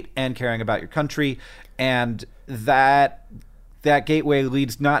state, and caring about your country. And that gateway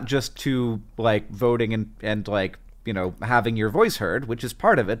leads not just to like voting and like, you know, having your voice heard, which is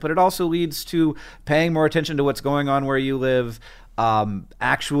part of it, but it also leads to paying more attention to what's going on where you live,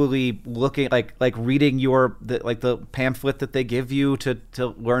 actually looking like reading the pamphlet that they give you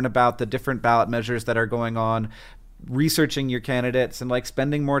to learn about the different ballot measures that are going on, researching your candidates, and like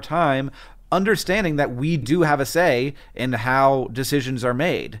spending more time understanding that we do have a say in how decisions are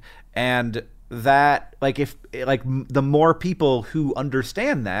made. And that like if like the more people who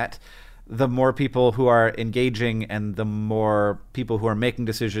understand that, the more people who are engaging and the more people who are making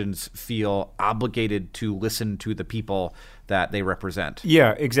decisions feel obligated to listen to the people that they represent.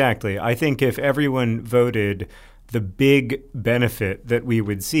 Yeah, exactly. I think if everyone voted, the big benefit that we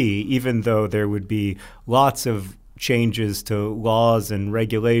would see, even though there would be lots of changes to laws and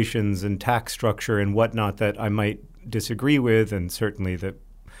regulations and tax structure and whatnot that I might disagree with, and certainly that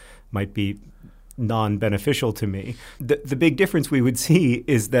might be non-beneficial to me, the big difference we would see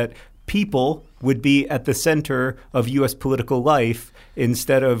is that people would be at the center of U.S. political life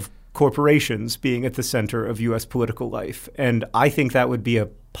instead of corporations being at the center of U.S. political life. And I think that would be a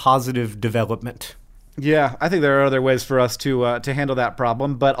positive development. Yeah, I think there are other ways for us to handle that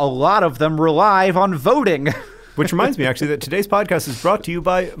problem, but a lot of them rely on voting. Which reminds me, actually, that today's podcast is brought to you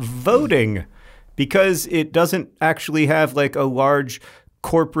by voting, because it doesn't actually have like a large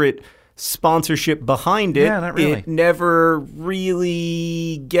corporate sponsorship behind it. Yeah, not really. It never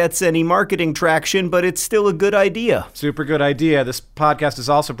really gets any marketing traction, but it's still a good idea. Super good idea. This podcast is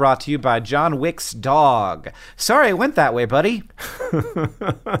also brought to you by John Wick's dog. Sorry it went that way, buddy.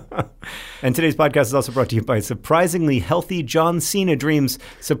 And today's podcast is also brought to you by Surprisingly Healthy John Cena Dreams.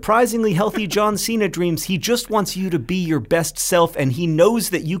 Surprisingly Healthy John Cena Dreams. He just wants you to be your best self, and he knows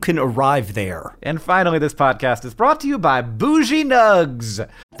that you can arrive there. And finally, this podcast is brought to you by Bougie Nugs.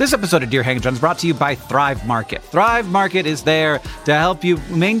 This episode of Dear Hank and John is brought to you by Thrive Market. Thrive Market is there to help you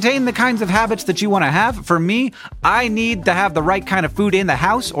maintain the kinds of habits that you want to have. For me, I need to have the right kind of food in the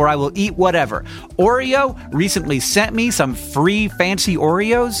house or I will eat whatever. Oreo recently sent me some free fancy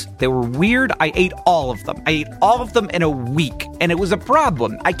Oreos. They were weird. I ate all of them. I ate all of them in a week, and it was a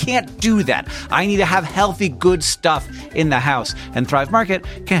problem. I can't do that. I need to have healthy, good stuff in the house, and Thrive Market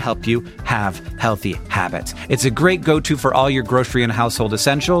can help you have healthy habits. It's a great go-to for all your grocery and household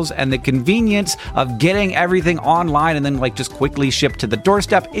essentials, and the convenience of getting everything online and then like just quickly shipped to the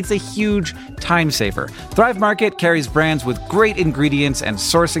doorstep, it's a huge time saver. Thrive Market carries brands with great ingredients and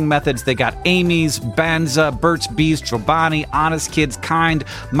sourcing methods. They got Amy's, Banza, Burt's Bees, Chobani, Honest Kids, Kind,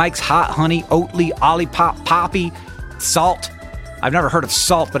 Mike's Hot Honey, Oatly, Olipop, Poppy, Salt. I've never heard of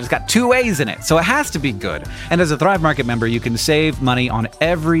Salt, but it's got 2 A's in it, so it has to be good. And as a Thrive Market member, you can save money on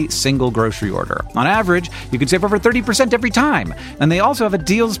every single grocery order. On average, you can save over 30% every time. And they also have a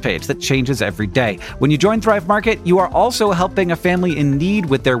deals page that changes every day. When you join Thrive Market, you are also helping a family in need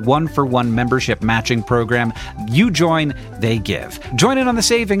with their 1-for-1 membership matching program. You join, they give. Join in on the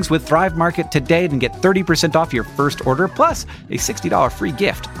savings with Thrive Market today and get 30% off your first order, plus a $60 free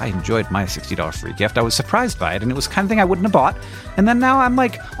gift. I enjoyed my $60 free gift. I was surprised by it, and it was the kind of thing I wouldn't have bought. And then now I'm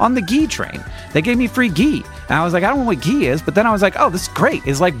like on the ghee train. They gave me free ghee. And I was like, I don't know what ghee is. But then I was like, oh, this is great.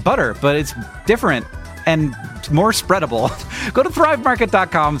 It's like butter, but it's different and more spreadable. Go to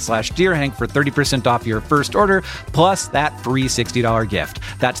thrivemarket.com/DearHank for 30% off your first order, plus that free $60 gift.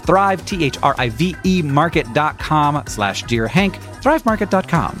 That's Thrive, THRIVE market.com/DearHank,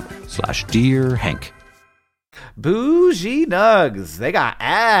 thrivemarket.com/DearHank. Bougie Nugs. They got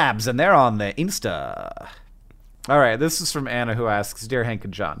abs, and they're on the Insta. All right, this is from Anna, who asks, Dear Hank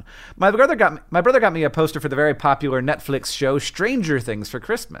and John, my brother got me a poster for the very popular Netflix show Stranger Things for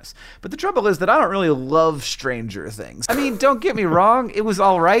Christmas. But the trouble is that I don't really love Stranger Things. I mean, don't get me wrong, it was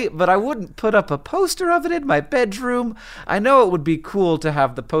all right, but I wouldn't put up a poster of it in my bedroom. I know it would be cool to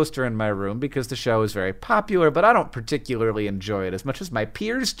have the poster in my room because the show is very popular, but I don't particularly enjoy it as much as my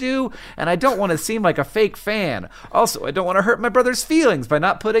peers do, and I don't want to seem like a fake fan. Also, I don't want to hurt my brother's feelings by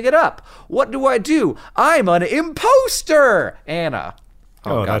not putting it up. What do I do? I'm an imposter, Anna.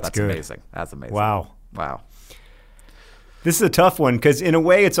 Oh, God, that's good. amazing. That's amazing. Wow. This is a tough one because in a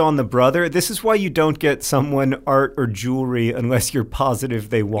way it's on the brother. This is why you don't get someone art or jewelry unless you're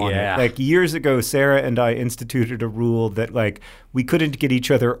positive they want it. Like years ago, Sarah and I instituted a rule that like we couldn't get each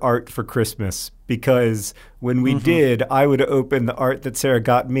other art for Christmas because when we did, I would open the art that Sarah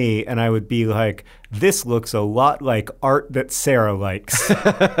got me and I would be like, this looks a lot like art that Sarah likes.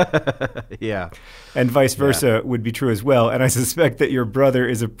 Yeah. And vice versa would be true as well. And I suspect that your brother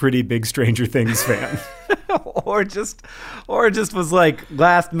is a pretty big Stranger Things fan. or just was like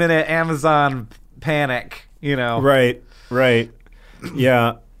last minute Amazon panic, you know. Right.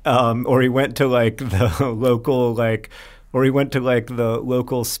 Yeah. Or he went to like the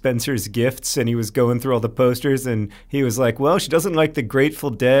local Spencer's Gifts and he was going through all the posters and he was like, well, she doesn't like the Grateful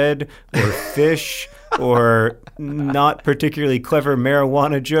Dead or Fish or not particularly clever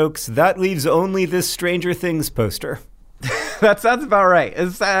marijuana jokes. That leaves only this Stranger Things poster. That sounds about right.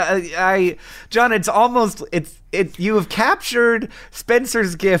 John, it's almost you have captured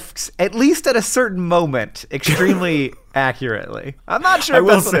Spencer's Gifts at least at a certain moment extremely accurately. I'm not sure. I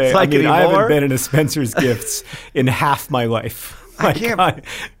will say, I haven't been in a Spencer's Gifts in half my life.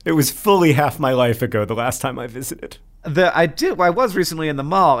 It was fully half my life ago the last time I visited. I was recently in the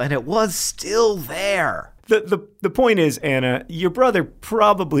mall and it was still there. The point is, Anna, your brother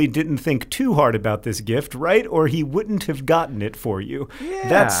probably didn't think too hard about this gift, right? Or he wouldn't have gotten it for you. Yeah.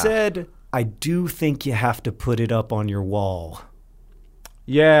 That said, I do think you have to put it up on your wall.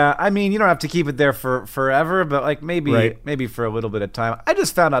 Yeah, I mean, you don't have to keep it there for forever, but like maybe for a little bit of time. I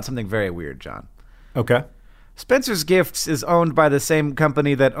just found out something very weird, John. Okay. Spencer's Gifts is owned by the same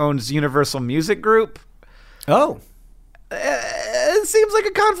company that owns Universal Music Group. Oh. It seems like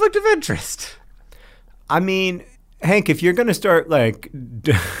a conflict of interest. I mean, Hank, if you're going to start like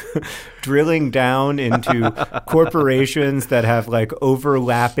drilling down into corporations that have like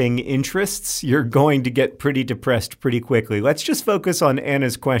overlapping interests, you're going to get pretty depressed pretty quickly. Let's just focus on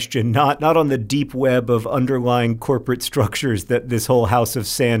Anna's question, not on the deep web of underlying corporate structures that this whole house of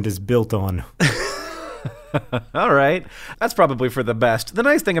sand is built on. All right. That's probably for the best. The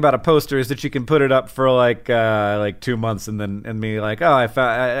nice thing about a poster is that you can put it up for like 2 months and be like, oh,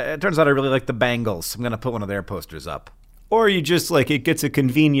 it turns out I really like the Bangles. I'm going to put one of their posters up. Or you just like it gets a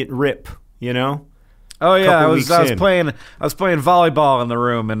convenient rip, you know? Oh yeah, I was playing volleyball in the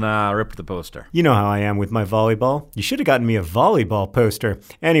room and ripped the poster. You know how I am with my volleyball. You should have gotten me a volleyball poster.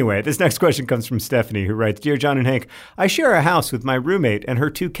 Anyway, this next question comes from Stephanie, who writes, Dear John and Hank, I share a house with my roommate and her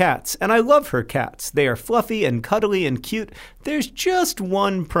 2 cats, and I love her cats. They are fluffy and cuddly and cute. There's just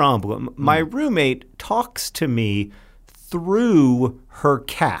one problem. My roommate talks to me through her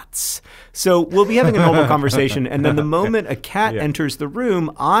cats. So we'll be having a normal conversation, and then the moment a cat enters the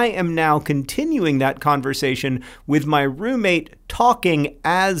room, I am now continuing that conversation with my roommate talking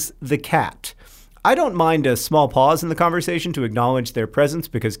as the cat. I don't mind a small pause in the conversation to acknowledge their presence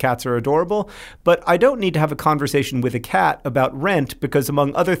because cats are adorable, but I don't need to have a conversation with a cat about rent because,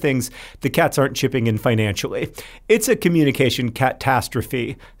 among other things, the cats aren't chipping in financially. It's a communication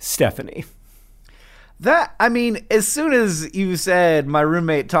catastrophe, Stephanie. As soon as you said my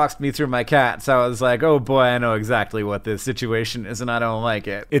roommate talks to me through my cats, I was like, oh boy, I know exactly what this situation is and I don't like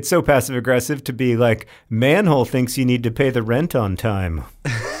it. It's so passive-aggressive to be like, Manhole thinks you need to pay the rent on time.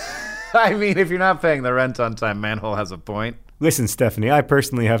 I mean, if you're not paying the rent on time, Manhole has a point. Listen, Stephanie, I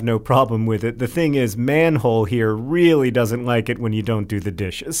personally have no problem with it. The thing is, Manhole here really doesn't like it when you don't do the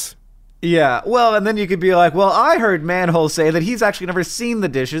dishes. Yeah, well, and then you could be like, well, I heard Manhole say that he's actually never seen the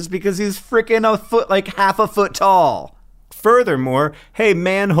dishes because he's freaking half a foot tall. Furthermore, hey,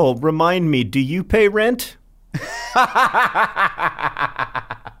 Manhole, remind me, do you pay rent?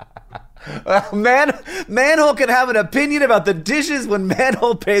 Well, Manhole can have an opinion about the dishes when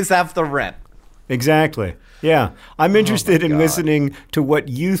Manhole pays half the rent. Exactly. Yeah. I'm interested in listening to what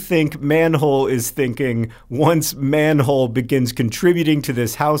you think Manhole is thinking once Manhole begins contributing to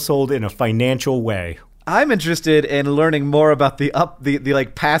this household in a financial way. I'm interested in learning more about the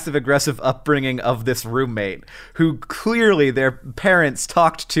like passive-aggressive upbringing of this roommate, who clearly their parents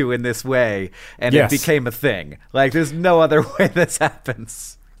talked to in this way, and it became a thing. Like, there's no other way this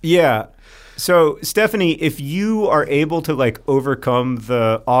happens. Yeah. So, Stephanie, if you are able to, like, overcome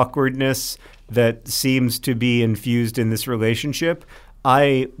the awkwardness that seems to be infused in this relationship,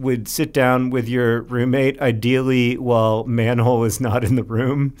 I would sit down with your roommate, ideally while Manhole is not in the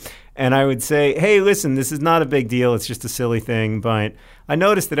room, and I would say, hey, listen, this is not a big deal. It's just a silly thing, but I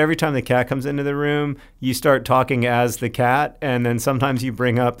noticed that every time the cat comes into the room, you start talking as the cat, and then sometimes you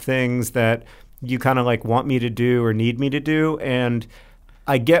bring up things that you kind of like want me to do or need me to do, and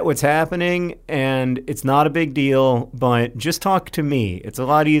I get what's happening, and it's not a big deal, but just talk to me. It's a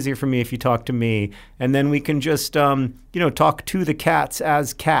lot easier for me if you talk to me, and then we can just, talk to the cats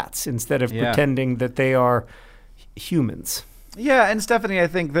as cats instead of pretending that they are humans. Yeah, and Stephanie, I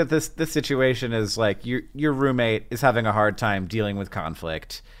think that this situation is like your roommate is having a hard time dealing with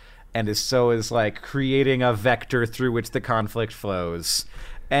conflict, and is like creating a vector through which the conflict flows,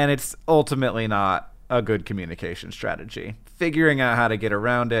 and it's ultimately not a good communication strategy. Figuring out how to get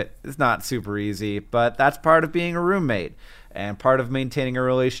around it is not super easy, but that's part of being a roommate and part of maintaining a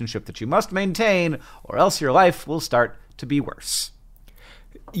relationship that you must maintain, or else your life will start to be worse.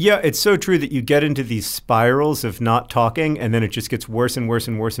 Yeah, it's so true that you get into these spirals of not talking, and then it just gets worse and worse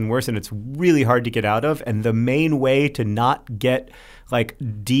and worse and worse, and it's really hard to get out of. And the main way to not get like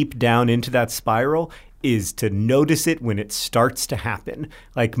deep down into that spiral is to notice it when it starts to happen.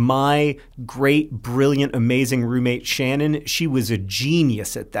 Like my great, brilliant, amazing roommate, Shannon, she was a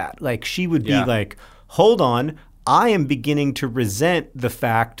genius at that. Like she would be like, hold on, I am beginning to resent the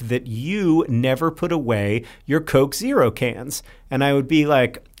fact that you never put away your Coke Zero cans. And I would be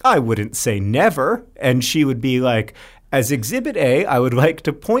like, I wouldn't say never. And she would be like, as Exhibit A, I would like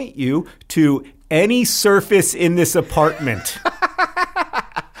to point you to any surface in this apartment.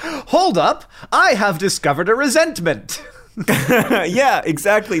 Hold up, I have discovered a resentment. Yeah,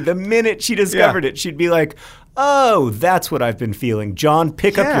 exactly. The minute she discovered it, she'd be like, oh, that's what I've been feeling. John,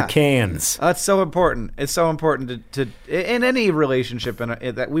 pick up your cans. That's so important. It's so important to in any relationship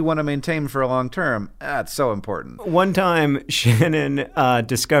that we want to maintain for a long term. That's so important. One time, Shannon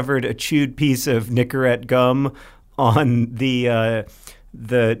discovered a chewed piece of Nicorette gum on the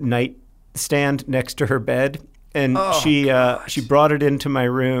nightstand next to her bed. And she brought it into my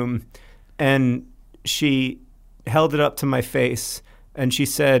room, and she held it up to my face, and she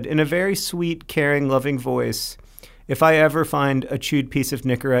said, in a very sweet, caring, loving voice, if I ever find a chewed piece of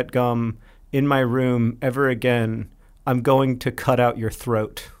Nicorette gum in my room ever again, I'm going to cut out your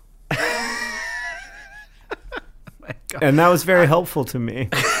throat. And that was very helpful to me.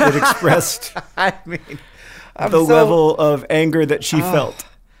 It expressed level of anger that she felt.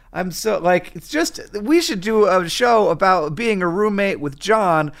 I'm so, like, it's just, we should do a show about being a roommate with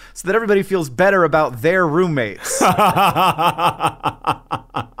John so that everybody feels better about their roommates.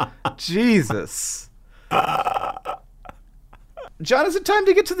 Jesus. John, is it time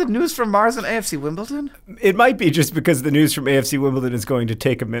to get to the news from Mars and AFC Wimbledon? It might be just because the news from AFC Wimbledon is going to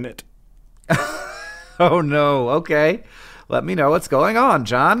take a minute. Oh, no. Okay. Let me know what's going on,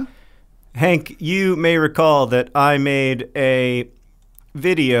 John. Hank, you may recall that I made a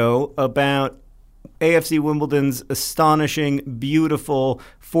video about AFC Wimbledon's astonishing, beautiful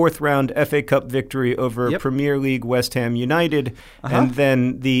fourth-round FA Cup victory over Premier League West Ham United. And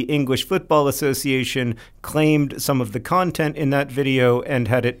then the English Football Association claimed some of the content in that video and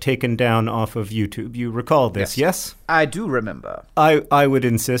had it taken down off of YouTube. You recall this, yes? I do remember. I would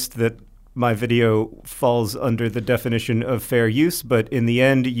insist that my video falls under the definition of fair use, but in the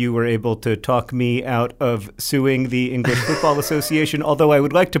end, you were able to talk me out of suing the English Football Association, although I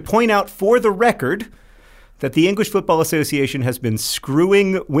would like to point out for the record that the English Football Association has been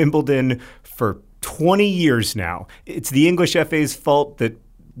screwing Wimbledon for 20 years now. It's the English FA's fault that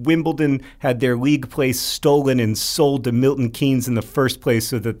Wimbledon had their league place stolen and sold to Milton Keynes in the first place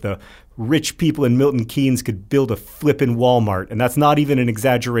so that the rich people in Milton Keynes could build a flippin' Walmart. And that's not even an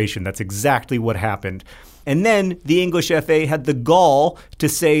exaggeration. That's exactly what happened. And then the English FA had the gall to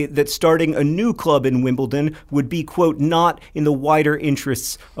say that starting a new club in Wimbledon would be, quote, not in the wider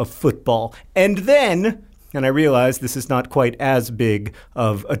interests of football. And then, and I realize this is not quite as big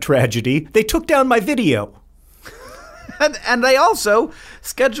of a tragedy, they took down my video. And they also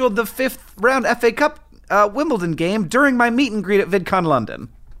scheduled the fifth round FA Cup Wimbledon game during my meet and greet at VidCon London.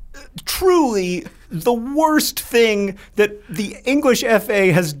 Truly the worst thing that the English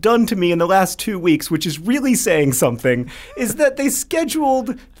FA has done to me in the last 2 weeks, which is really saying something, is that they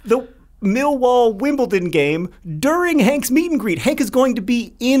scheduled the Millwall Wimbledon game during Hank's meet and greet. Hank is going to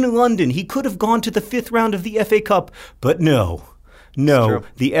be in London. He could have gone to the fifth round of the FA Cup, but no. No,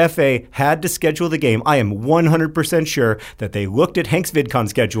 the FA had to schedule the game. I am 100% sure that they looked at Hank's VidCon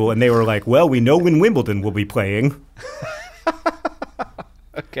schedule and they were like, well, we know when Wimbledon will be playing.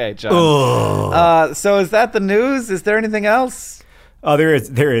 Okay, John. So is that the news? Is there anything else? Oh, there is.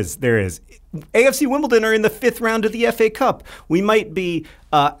 AFC Wimbledon are in the 5th round of the FA Cup. We might be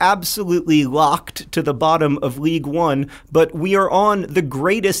absolutely locked to the bottom of League One, but we are on the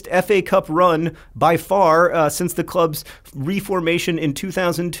greatest FA Cup run by far since the club's reformation in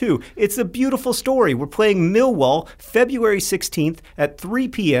 2002. It's a beautiful story. We're playing Millwall February 16th at 3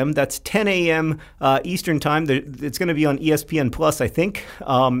 p.m. That's 10 a.m. Eastern Time. It's going to be on ESPN Plus, I think,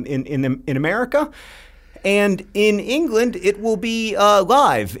 in America. And in England, it will be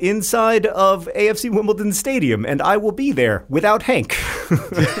live inside of AFC Wimbledon Stadium, and I will be there without Hank.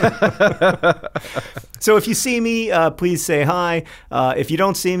 So if you see me, please say hi. If you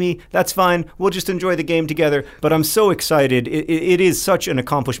don't see me, that's fine. We'll just enjoy the game together. But I'm so excited. It is such an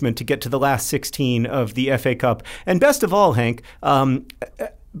accomplishment to get to the last 16 of the FA Cup. And best of all, Hank,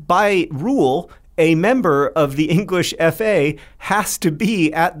 by rule, a member of the English FA has to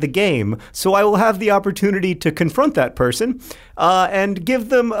be at the game. So I will have the opportunity to confront that person and give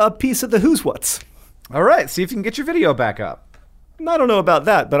them a piece of the who's what's. All right, see if you can get your video back up. I don't know about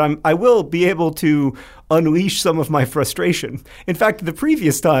that, but I will be able to unleash some of my frustration. In fact, the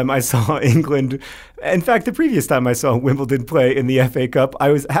previous time I saw Wimbledon play in the FA Cup,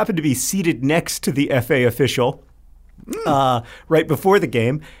 I happened to be seated next to the FA official right before the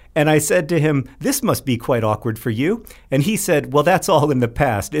game. And I said to him, "This must be quite awkward for you." And he said, "Well, that's all in the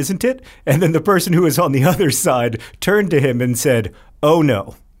past, isn't it?" And then the person who was on the other side turned to him and said, "Oh,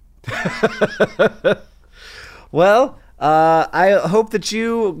 no." Well, I hope that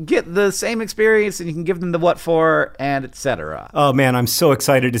you get the same experience and you can give them the what for and etc. Oh, man, I'm so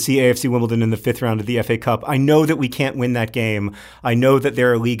excited to see AFC Wimbledon in the 5th round of the FA Cup. I know that we can't win that game. I know that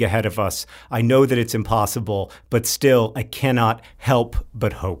they're a league ahead of us. I know that it's impossible, but still, I cannot help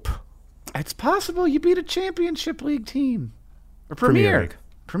but hope. It's possible you beat a Championship League team. Or Premier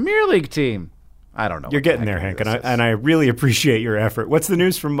League team. I don't know. You're getting there, Hank, and I really appreciate your effort. What's the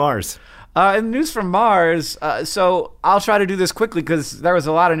news from Mars? In news from Mars, so I'll try to do this quickly because there was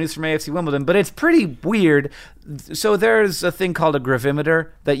a lot of news from AFC Wimbledon, but it's pretty weird. So there's a thing called a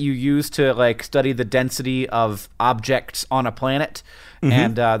gravimeter that you use to study the density of objects on a planet,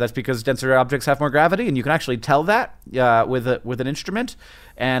 and that's because denser objects have more gravity, and you can actually tell that with an instrument,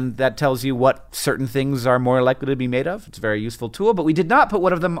 and that tells you what certain things are more likely to be made of. It's a very useful tool, but we did not put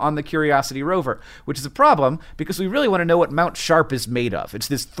one of them on the Curiosity rover, which is a problem because we really want to know what Mount Sharp is made of. It's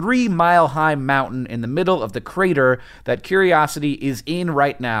this 3-mile-high mountain in the middle of the crater that Curiosity is in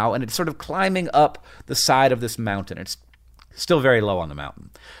right now, and it's sort of climbing up the side of this mountain. It's still very low on the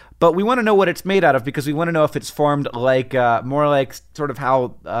mountain. But we want to know what it's made out of because we want to know if it's formed more like sort of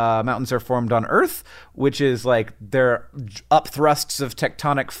how mountains are formed on Earth, which is they're upthrusts of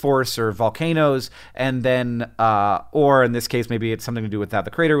tectonic force or volcanoes, and then, or in this case, maybe it's something to do with how the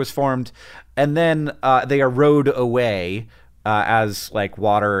crater was formed, and then they erode away as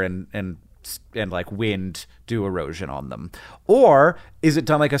water and wind do erosion on them. Or is it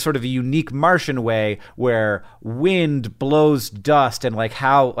done a sort of a unique Martian way where wind blows dust and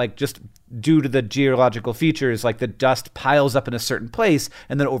just due to the geological features, the dust piles up in a certain place,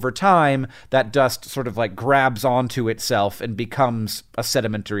 and then over time that dust sort of grabs onto itself and becomes a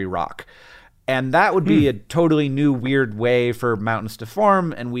sedimentary rock. And that would be a totally new, weird way for mountains to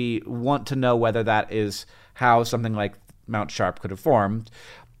form, and we want to know whether that is how something like Mount Sharp could have formed.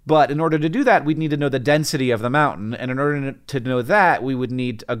 But in order to do that, we'd need to know the density of the mountain. And in order to know that, we would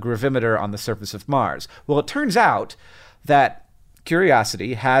need a gravimeter on the surface of Mars. Well, it turns out that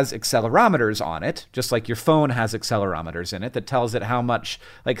Curiosity has accelerometers on it, just like your phone has accelerometers in it, that tells it how much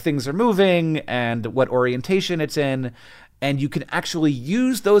things are moving and what orientation it's in. And you can actually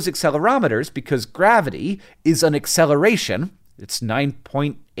use those accelerometers because gravity is an acceleration. It's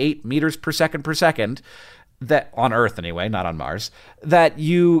 9.8 meters per second. That on Earth anyway, not on Mars, that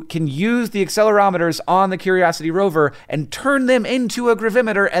you can use the accelerometers on the Curiosity rover and turn them into a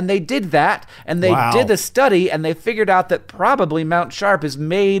gravimeter, and they did that, and they did the study, and they figured out that probably Mount Sharp is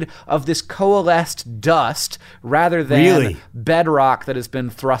made of this coalesced dust rather than bedrock that has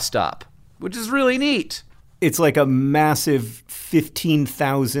been thrust up, which is really neat. It's like a massive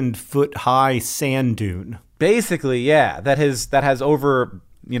 15,000 foot high sand dune. Basically, yeah, that has over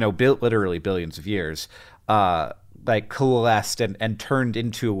literally billions of years. Coalesced and turned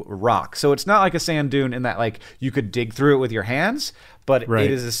into rock. So it's not like a sand dune in that you could dig through it with your hands, but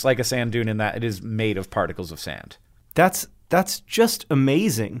it is like a sand dune in that it is made of particles of sand. That's just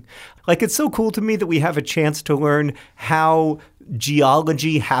amazing. It's so cool to me that we have a chance to learn how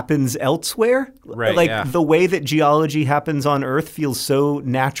geology happens elsewhere. Right, the way that geology happens on Earth feels so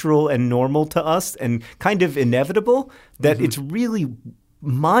natural and normal to us and kind of inevitable that it's really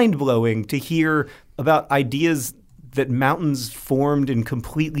mind-blowing to hear about ideas that mountains formed in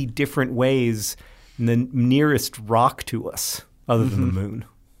completely different ways in the nearest rock to us, other than the moon.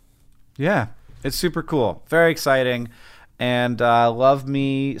 Yeah, it's super cool. Very exciting. And love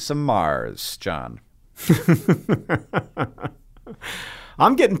me some Mars, John.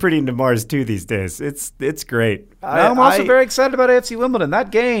 I'm getting pretty into Mars too these days. It's great. I'm also very excited about AFC Wimbledon.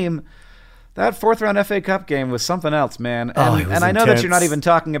 That game, that fourth round FA Cup game was something else, man. And I know that you're not even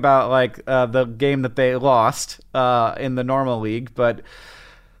talking about like the game that they lost in the normal league, but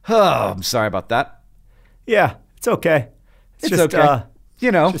I'm sorry about that. Yeah, it's okay. It's just, okay.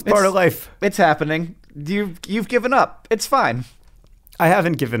 Just part of life. It's happening. You've given up. It's fine. I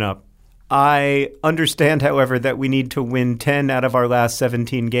haven't given up. I understand, however, that we need to win 10 out of our last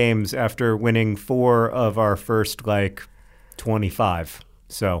 17 games after winning 4 of our first, 25.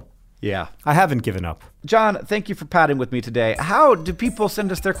 So, yeah. I haven't given up. John, thank you for padding with me today. How do people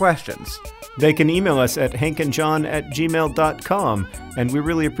send us their questions? They can email us at hankandjohn@gmail.com, and we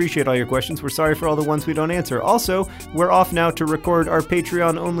really appreciate all your questions. We're sorry for all the ones we don't answer. Also, we're off now to record our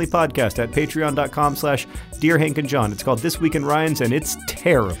Patreon-only podcast at patreon.com/Dear Hank and John. It's called This Week in Ryans, and it's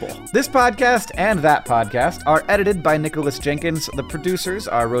terrible. This podcast and that podcast are edited by Nicholas Jenkins. The producers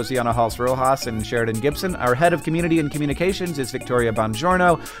are Rosianna Hals-Rojas and Sheridan Gibson. Our head of community and communications is Victoria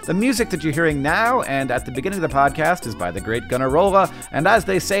Bongiorno. The music that you're hearing now and at the beginning of the podcast is by the great Gunnarolla, and as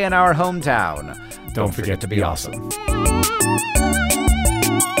they say in our hometown, don't forget to be awesome.